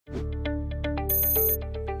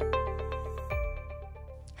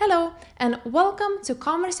Hello, and welcome to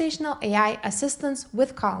Conversational AI Assistance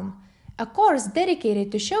with Calm, a course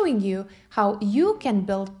dedicated to showing you how you can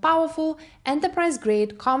build powerful,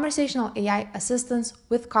 enterprise-grade conversational AI assistants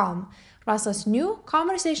with Calm, Rasa's new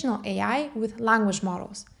conversational AI with language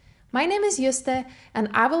models. My name is Juste, and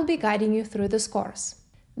I will be guiding you through this course.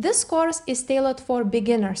 This course is tailored for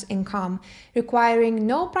beginners in Calm, requiring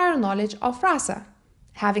no prior knowledge of Rasa.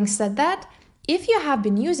 Having said that, if you have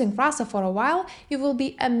been using Rasa for a while, you will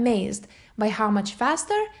be amazed by how much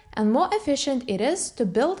faster and more efficient it is to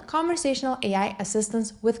build conversational AI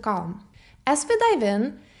assistants with Calm. As we dive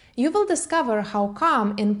in, you will discover how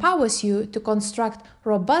Calm empowers you to construct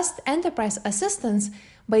robust enterprise assistants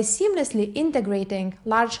by seamlessly integrating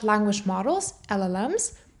large language models,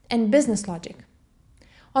 LLMs, and business logic.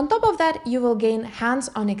 On top of that, you will gain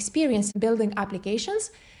hands-on experience building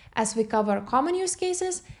applications as we cover common use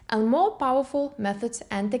cases and more powerful methods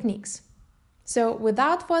and techniques. So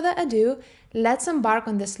without further ado, let's embark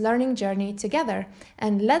on this learning journey together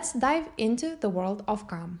and let's dive into the world of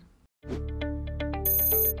Calm.